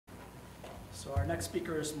So our next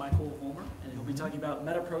speaker is Michael Vollmer, and he'll be talking about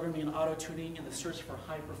metaprogramming and auto-tuning in the search for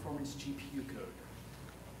high-performance GPU code.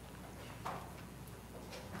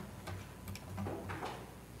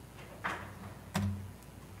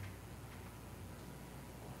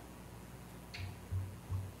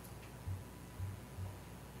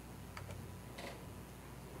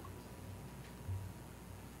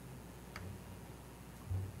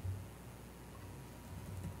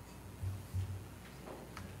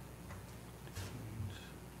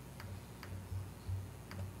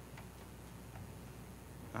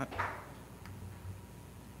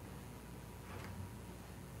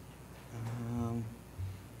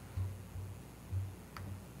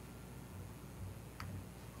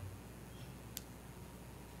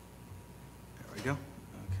 There we go.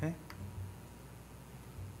 Okay.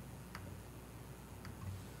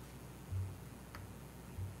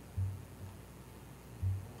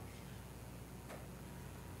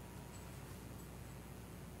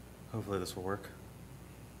 Hopefully this will work.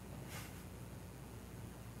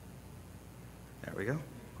 There we go.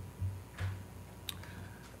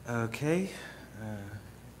 Okay,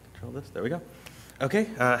 control this, there we go. Okay,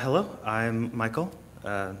 hello, I'm Michael,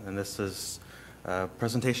 and this is a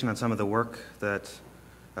presentation on some of the work that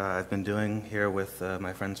I've been doing here with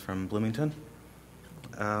my friends from Bloomington.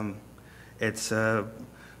 It's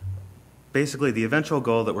basically the eventual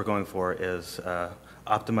goal that we're going for is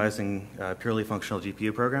optimizing purely functional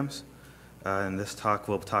GPU programs. In this talk,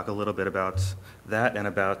 we'll talk a little bit about that and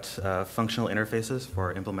about functional interfaces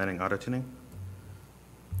for implementing auto-tuning.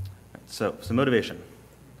 So motivation.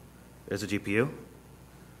 There's a GPU.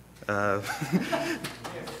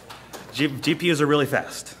 GPUs are really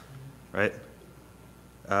fast, right?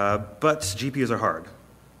 But GPUs are hard.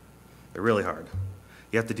 They're really hard.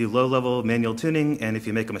 You have to do low-level manual tuning, and if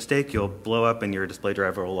you make a mistake, you'll blow up and your display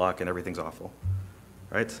driver will lock and everything's awful,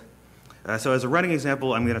 right? So as a running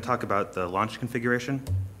example, I'm going to talk about the launch configuration.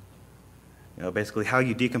 You know, basically how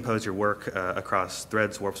you decompose your work across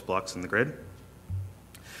threads, warps, blocks, and the grid.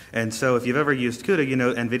 And so if you've ever used CUDA, you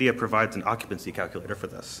know NVIDIA provides an occupancy calculator for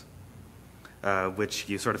this, which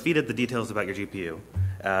you sort of feed it the details about your GPU,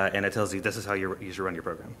 and it tells you this is how you should run your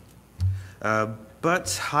program.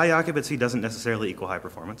 But high occupancy doesn't necessarily equal high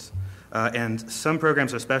performance. And some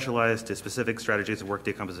programs are specialized to specific strategies of work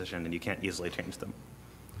decomposition, and you can't easily change them.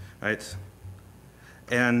 Right?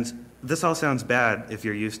 And this all sounds bad if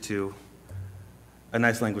you're used to a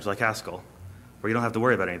nice language like Haskell, where you don't have to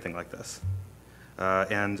worry about anything like this.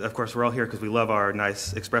 And of course, we're all here because we love our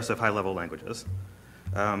nice, expressive, high-level languages.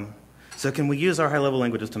 So can we use our high-level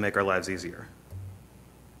languages to make our lives easier?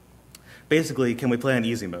 Basically, can we play in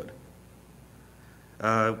easy mode?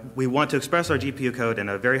 We want to express our GPU code in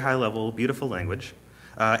a very high-level, beautiful language,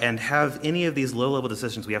 and have any of these low-level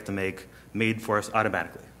decisions we have to make made for us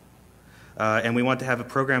automatically. And we want to have a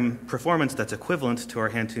program performance that's equivalent to our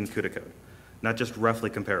hand-tuned CUDA code, not just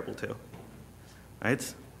roughly comparable to.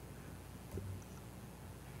 Right?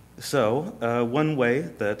 So one way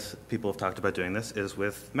that people have talked about doing this is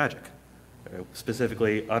with magic,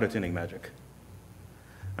 specifically auto-tuning magic.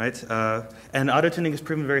 Right? And auto-tuning has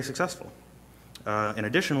proven very successful. And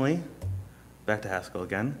additionally, back to Haskell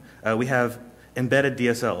again, we have embedded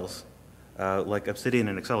DSLs like Obsidian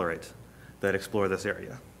and Accelerate that explore this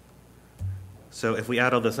area. So if we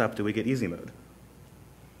add all this up, do we get easy mode?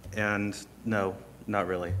 And no, not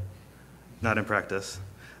really. Not in practice.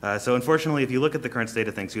 So unfortunately, if you look at the current state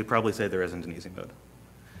of things, you would probably say there isn't an easy mode.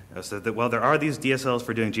 So that while there are these DSLs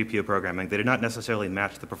for doing GPU programming, they do not necessarily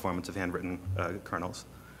match the performance of handwritten kernels.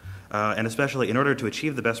 And especially in order to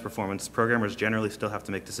achieve the best performance, programmers generally still have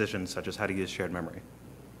to make decisions such as how to use shared memory.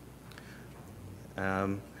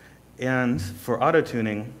 And for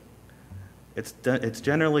auto-tuning, it's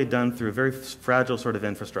generally done through a very fragile sort of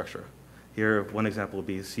infrastructure. Here, one example would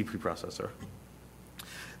be a C preprocessor.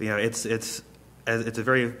 You know, it's a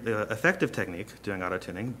very effective technique, doing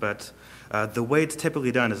auto-tuning, but the way it's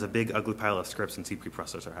typically done is a big, ugly pile of scripts and C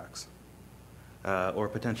preprocessor hacks, or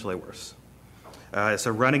potentially worse.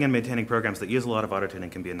 So running and maintaining programs that use a lot of auto-tuning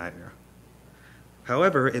can be a nightmare.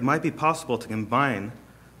 However, it might be possible to combine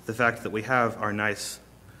the fact that we have our nice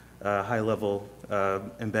high-level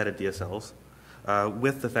embedded DSLs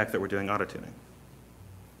with the fact that we're doing auto-tuning.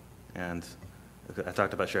 And I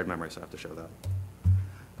talked about shared memory, so I have to show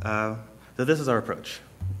that. So this is our approach,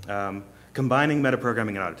 combining metaprogramming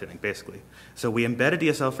and auto-tuning, basically. So we embed a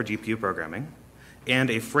DSL for GPU programming and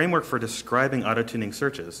a framework for describing auto-tuning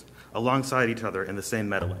searches alongside each other in the same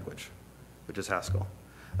meta language, which is Haskell.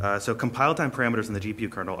 So compile time parameters in the GPU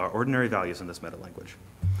kernel are ordinary values in this meta language.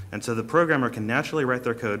 And so the programmer can naturally write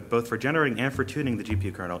their code both for generating and for tuning the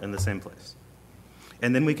GPU kernel in the same place.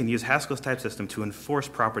 And then we can use Haskell's type system to enforce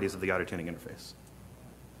properties of the auto-tuning interface.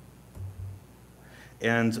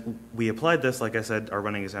 And we applied this, like I said, our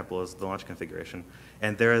running example is the launch configuration.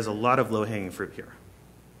 And there is a lot of low-hanging fruit here.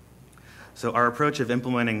 So our approach of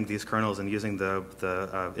implementing these kernels and using in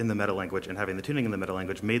the meta language and having the tuning in the meta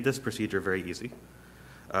language made this procedure very easy.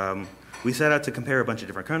 We set out to compare a bunch of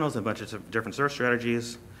different kernels and a bunch of different search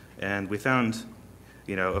strategies. And we found,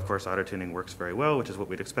 of course, auto-tuning works very well, which is what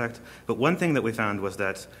we'd expect. But one thing that we found was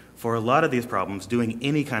that for a lot of these problems, doing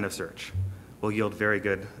any kind of search will yield very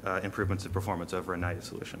good improvements in performance over a naive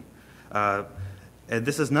solution. And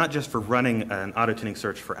this is not just for running an auto-tuning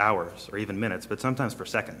search for hours or even minutes, but sometimes for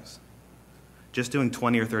seconds. Just doing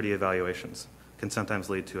 20 or 30 evaluations can sometimes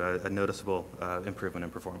lead to a noticeable improvement in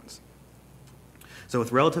performance. So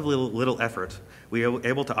with relatively little effort, we were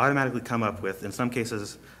able to automatically come up with, in some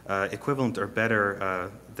cases, equivalent or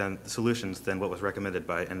better solutions than what was recommended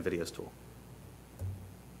by NVIDIA's tool.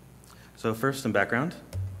 So first, some background.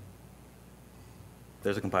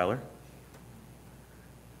 There's a compiler.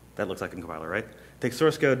 That looks like a compiler, right? Takes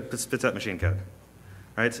source code, spits out machine code.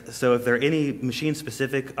 Right? So if there are any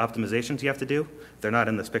machine-specific optimizations you have to do, they're not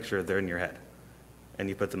in this picture, they're in your head. And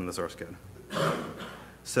you put them in the source code.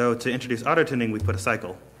 So to introduce auto-tuning, we put a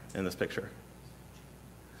cycle in this picture.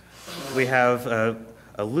 We have a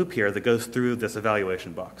loop here that goes through this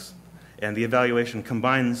evaluation box. And the evaluation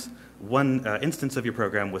combines one instance of your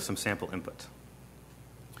program with some sample input.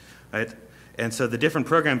 Right? And so the different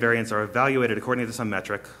program variants are evaluated according to some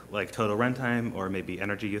metric, like total runtime or maybe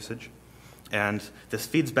energy usage. And this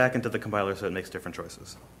feeds back into the compiler so it makes different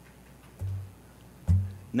choices.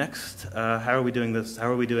 Next, how are we doing this?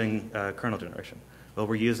 How are we doing kernel generation? Well,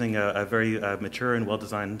 we're using a very mature and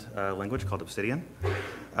well-designed language called Obsidian.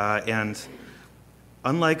 And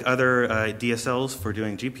unlike other DSLs for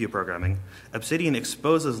doing GPU programming, Obsidian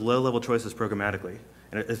exposes low-level choices programmatically.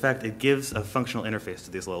 And in fact, it gives a functional interface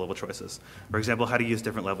to these low-level choices. For example, how to use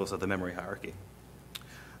different levels of the memory hierarchy.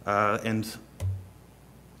 And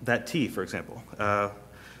that T, for example,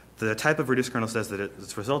 the type of reduced kernel says that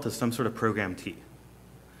its result is some sort of program T.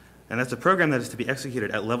 And that's a program that is to be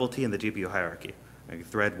executed at level T in the GPU hierarchy, like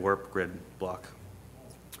thread, warp, grid, block.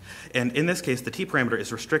 And in this case, the T parameter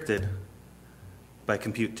is restricted by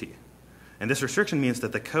compute T. And this restriction means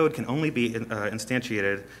that the code can only be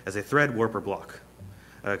instantiated as a thread, warp, or block,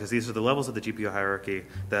 because these are the levels of the GPU hierarchy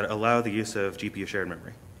that allow the use of GPU shared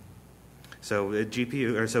memory. So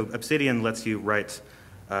Obsidian lets you write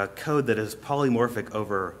code that is polymorphic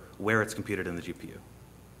over where it's computed in the GPU.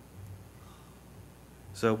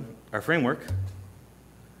 So our framework,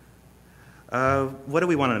 what do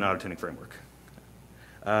we want in an auto-tuning framework?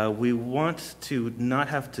 We want to not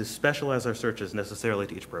have to specialize our searches necessarily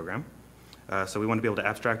to each program. So we want to be able to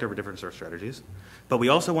abstract over different search strategies. But we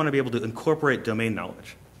also want to be able to incorporate domain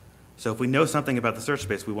knowledge. So if we know something about the search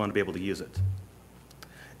space, we want to be able to use it.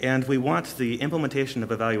 And we want the implementation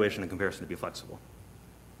of evaluation and comparison to be flexible.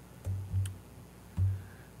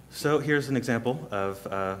 So here's an example of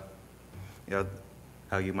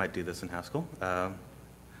how you might do this in Haskell.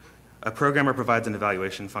 A programmer provides an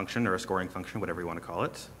evaluation function or a scoring function, whatever you want to call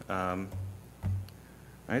it.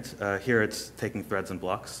 Here it's taking threads and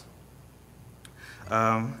blocks.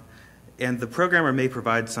 And the programmer may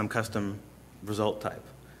provide some custom result type.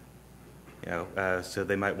 So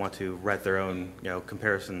they might want to write their own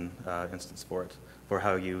comparison instance for it, for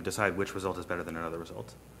how you decide which result is better than another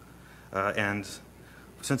result. And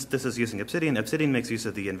since this is using Obsidian, Obsidian makes use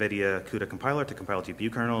of the NVIDIA CUDA compiler to compile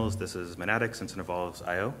GPU kernels. This is monadic since it involves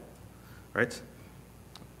I/O, right?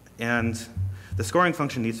 And the scoring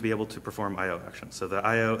function needs to be able to perform I/O actions. So the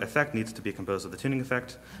I/O effect needs to be composed of the tuning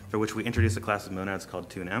effect, for which we introduce a class of monads called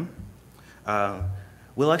tuneM.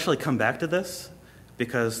 We'll actually come back to this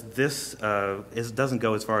because this doesn't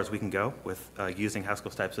go as far as we can go with using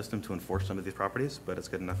Haskell's type system to enforce some of these properties, but it's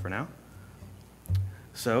good enough for now.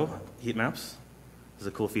 So heat maps. This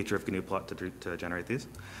is a cool feature of GNU-plot to generate these.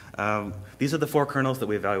 These are the 4 kernels that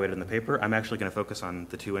we evaluated in the paper. I'm actually going to focus on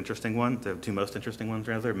the two most interesting ones,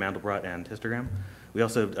 rather, Mandelbrot and histogram. We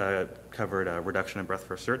also covered reduction and breadth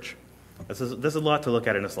first search. This is a lot to look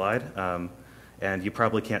at in a slide, and you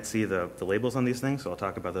probably can't see the labels on these things, so I'll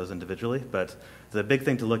talk about those individually. But the big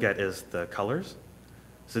thing to look at is the colors.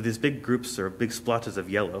 So these big groups or big splotches of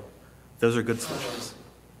yellow, those are good solutions.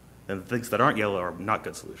 And the things that aren't yellow are not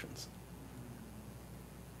good solutions.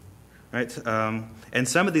 Right? And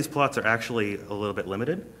some of these plots are actually a little bit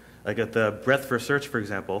limited. Like at the breadth first search, for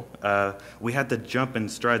example, we had to jump in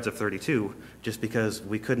strides of 32 just because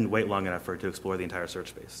we couldn't wait long enough for it to explore the entire search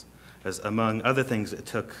space. As among other things, it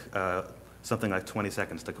took something like 20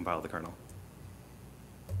 seconds to compile the kernel.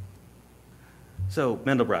 So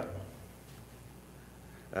Mandelbrot.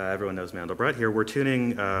 Everyone knows Mandelbrot. Here we're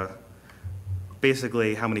tuning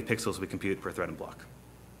basically how many pixels we compute per thread and block.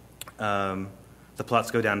 The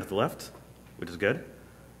plots go down to the left, which is good.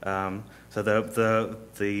 So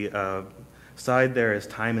the side there is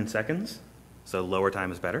time in seconds, so lower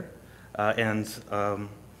time is better.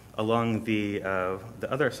 Along the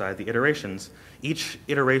other side, the iterations, each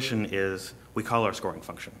iteration is, we call our scoring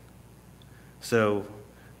function. So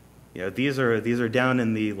these are down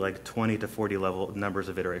in the like 20 to 40 level numbers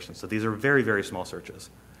of iterations. So these are very, very small searches.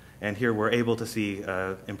 And here we're able to see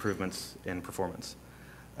improvements in performance.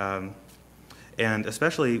 And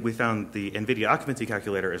especially, we found the NVIDIA occupancy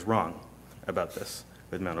calculator is wrong about this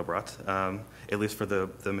with Mandelbrot, at least for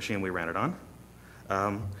the machine we ran it on.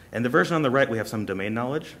 And the version on the right, we have some domain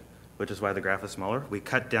knowledge, which is why the graph is smaller. We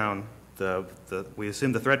cut down we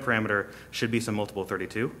assume the thread parameter should be some multiple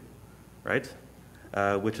 32, right?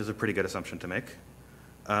 Which is a pretty good assumption to make.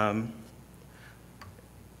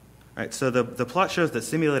 Right, so the plot shows that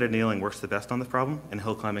simulated annealing works the best on this problem, and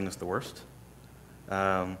hill climbing is the worst.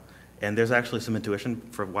 And there's actually some intuition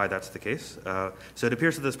for why that's the case. So it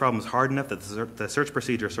appears that this problem is hard enough that the search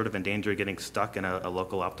procedure is sort of in danger of getting stuck in a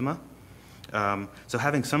local optima. So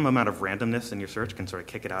having some amount of randomness in your search can sort of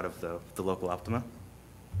kick it out of the local optima.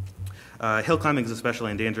 Hill climbing is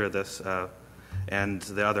especially in danger of this, and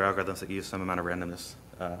the other algorithms that use some amount of randomness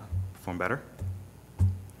perform better.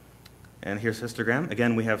 And here's histogram.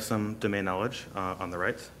 Again, we have some domain knowledge on the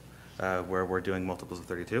right, where we're doing multiples of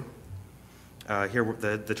 32. Here,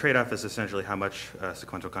 the trade-off is essentially how much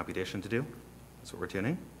sequential computation to do. That's what we're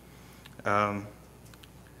tuning.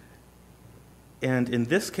 And in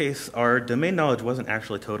this case, our domain knowledge wasn't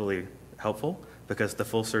actually totally helpful because the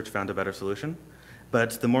full search found a better solution.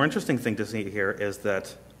 But the more interesting thing to see here is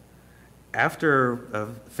that after a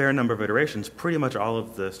fair number of iterations, pretty much all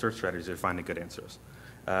of the search strategies are finding good answers.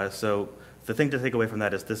 So the thing to take away from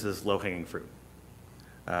that is this is low-hanging fruit.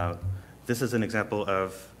 This is an example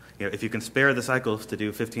of, if you can spare the cycles to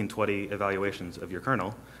do 15, 20 evaluations of your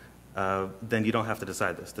kernel, then you don't have to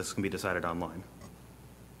decide this. This can be decided online.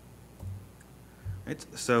 Right?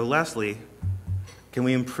 So lastly, can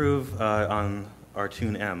we improve on our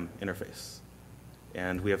TuneM interface?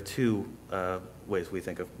 And we have two ways we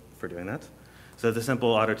think of for doing that. So the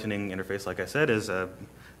simple auto-tuning interface, like I said, is a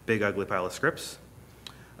big, ugly pile of scripts.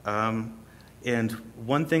 And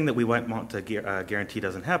one thing that we might want to guarantee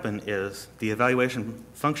doesn't happen is the evaluation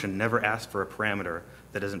function never asks for a parameter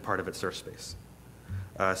that isn't part of its search space.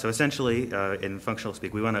 So essentially, in functional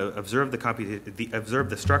speak, we want to observe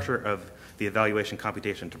the structure of the evaluation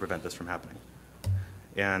computation to prevent this from happening.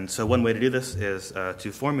 And so one way to do this is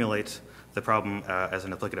to formulate the problem as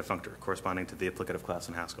an applicative functor corresponding to the applicative class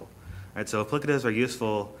in Haskell. Right, so applicatives are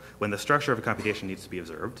useful when the structure of a computation needs to be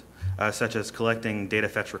observed, such as collecting data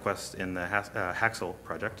fetch requests in the Haskell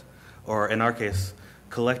project, or in our case,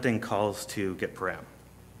 collecting calls to get param.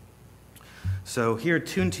 So here,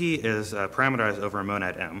 TuneT is parameterized over a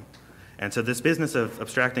monad M. And so this business of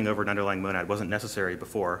abstracting over an underlying monad wasn't necessary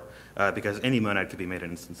before, because any monad could be made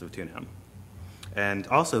an instance of TuneM. And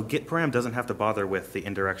also, getParam doesn't have to bother with the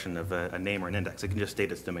indirection of a name or an index. It can just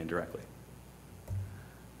state its domain directly.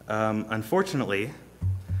 Unfortunately,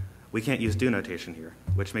 we can't use do notation here,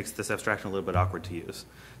 which makes this abstraction a little bit awkward to use.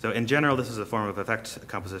 So in general, this is a form of effect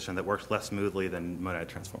composition that works less smoothly than monad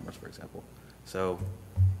transformers, for example. So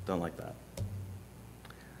don't like that.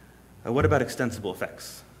 What about extensible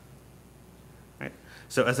effects? Right.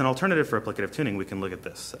 So as an alternative for applicative tuning, we can look at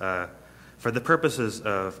this. For the purposes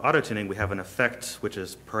of auto-tuning, we have an effect which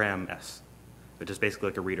is param s, which is basically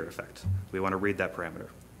like a reader effect. We want to read that parameter.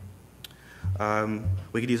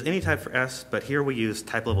 We could use any type for s, but here we use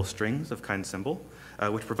type-level strings of kind symbol,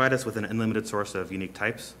 which provide us with an unlimited source of unique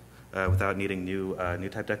types without needing new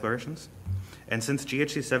type declarations. And since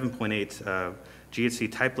GHC 7.8, GHC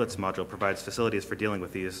typelets module provides facilities for dealing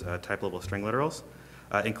with these type-level string literals,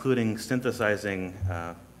 including synthesizing,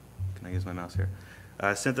 can I use my mouse here?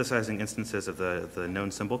 Synthesizing instances of the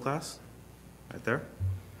known symbol class, right there.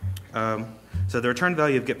 So the return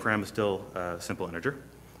value of getParam is still a simple integer.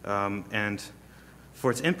 And for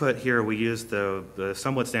its input here, we use the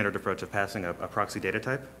somewhat standard approach of passing a proxy data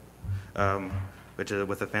type, which is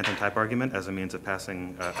with a phantom type argument as a means of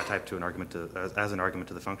passing a type to an argument as an argument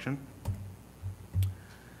to the function.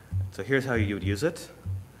 So here's how you would use it.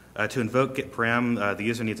 To invoke getParam, the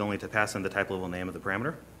user needs only to pass in the type level name of the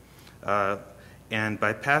parameter. And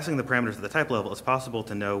by passing the parameters at the type level, it's possible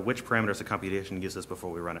to know which parameters the computation uses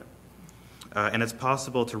before we run it. And it's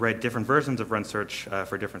possible to write different versions of run search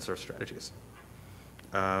for different search strategies.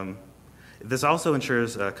 This also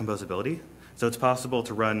ensures composability. So it's possible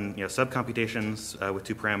to run sub-computations with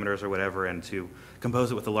 2 parameters or whatever, and to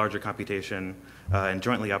compose it with a larger computation and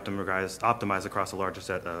jointly optimize across a larger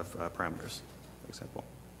set of parameters, for example.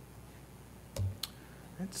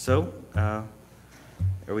 Right, so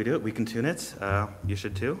there we do it. We can tune it. You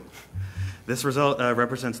should too. This result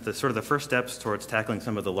represents the first steps towards tackling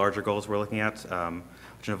some of the larger goals we're looking at,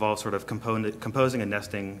 which involve sort of composing and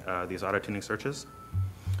nesting these auto-tuning searches.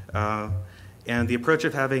 And the approach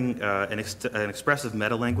of having an expressive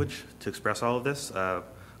meta-language to express all of this,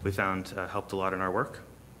 we found helped a lot in our work.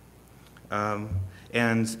 And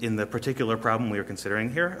in the particular problem we are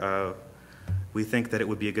considering here, we think that it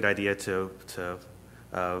would be a good idea to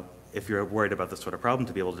if you're worried about this sort of problem,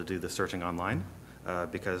 to be able to do the searching online,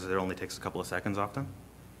 because it only takes a couple of seconds often.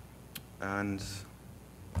 And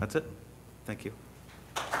that's it. Thank you.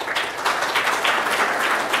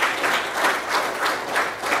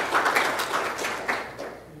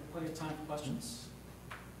 Plenty of time for questions.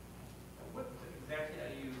 What exactly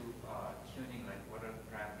are you tuning? Like, what are the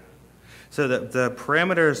parameters? So the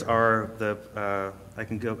parameters are I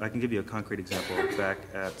can give you a concrete example back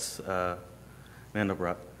at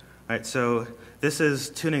Mandelbrot. All right, so this is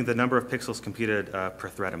tuning the number of pixels computed per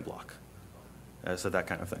thread and block. So that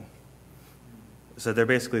kind of thing. So they're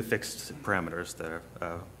basically fixed parameters that are.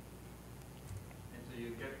 And so you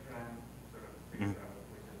get sort of figure out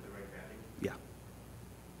which is the right value. Yeah.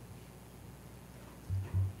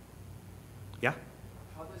 Yeah.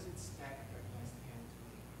 How does it stack up against hand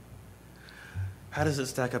tuning? How does it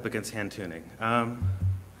stack up against hand tuning?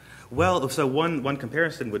 Well, so one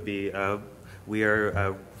comparison would be we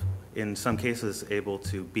are in some cases able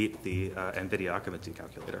to beat the NVIDIA occupancy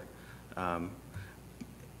calculator.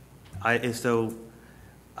 So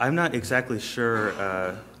I'm not exactly sure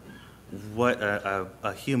what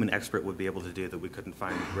a human expert would be able to do that we couldn't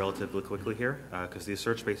find relatively quickly here, because these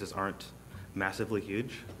search spaces aren't massively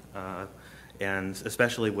huge, and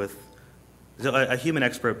especially with a human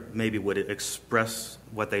expert maybe would express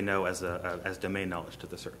what they know as domain knowledge to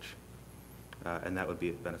the search, and that would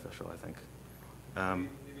be beneficial, I think.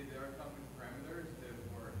 Maybe there are common parameters that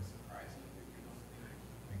were surprising that you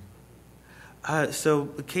don't think. So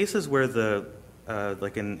cases where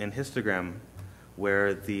like in histogram,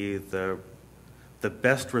 where the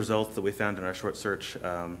best results that we found in our short search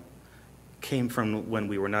came from when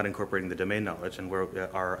we were not incorporating the domain knowledge, and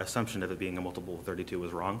where our assumption of it being a multiple of 32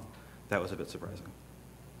 was wrong, that was a bit surprising.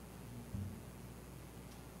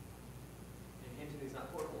 And hand tuning is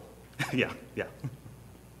not portable. Yeah.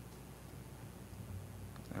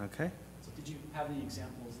 Okay. So did you have any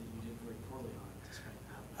examples that you did very poorly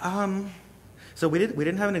on? So we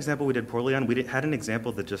didn't have an example we did poorly on. We had an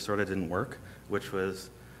example that just sort of didn't work, which was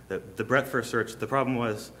the breadth first search. The problem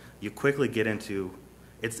was you quickly get into,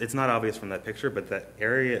 it's not obvious from that picture, but that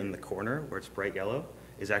area in the corner where it's bright yellow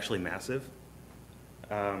is actually massive.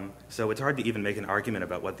 So it's hard to even make an argument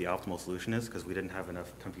about what the optimal solution is, because we didn't have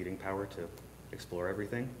enough computing power to explore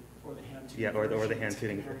everything. Or the hand tuning. Yeah, or the hand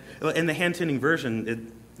tuning. Well, in the hand tuning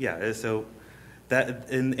version, so that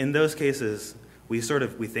in those cases, we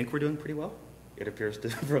think we're doing pretty well. It appears to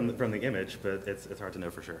from the image, but it's hard to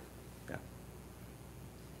know for sure. Yeah.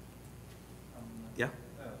 Yeah.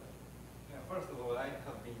 First of all, I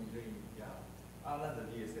have been doing another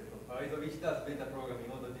DSL, Richters beta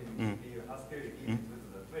programming auto tuning GPU Haskell even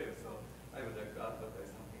with the 12. So I would like to advertise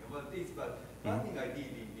something about this. But one thing I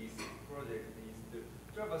did in this project is to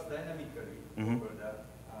traverse dynamically over the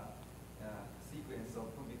sequence of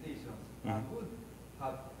computations and would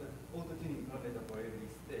have the auto tuning parameter for every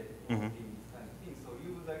step of these kind of things. So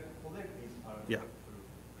you would like to collect these parameters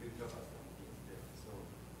through traverse these steps. So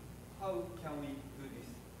how can we do this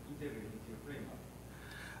integrate into your framework?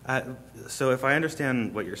 So if I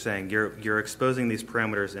understand what you're saying, you're exposing these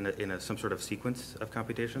parameters in some sort of sequence of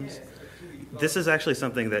computations. Yes, This is actually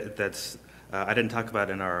something that's I didn't talk about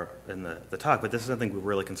in the talk, but this is something we're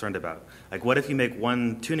really concerned about. Like, what if you make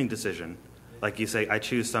one tuning decision, like you say, I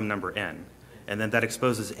choose some number n, and then that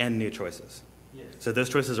exposes n new choices. Yes. So those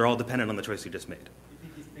choices are all dependent on the choice you just made.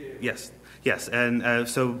 If it is there. Yes, and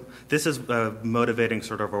so this is motivating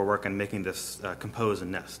sort of our work on making this compose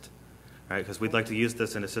and nest, right? Because we'd like to use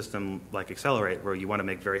this in a system like Accelerate, where you want to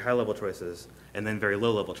make very high-level choices and then very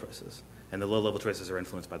low-level choices, and the low-level choices are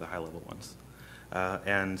influenced by the high-level ones.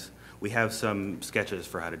 And we have some sketches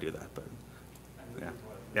for how to do that, but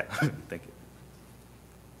yeah, thank you.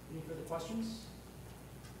 Any further questions?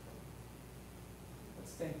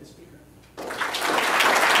 Let's thank the speaker.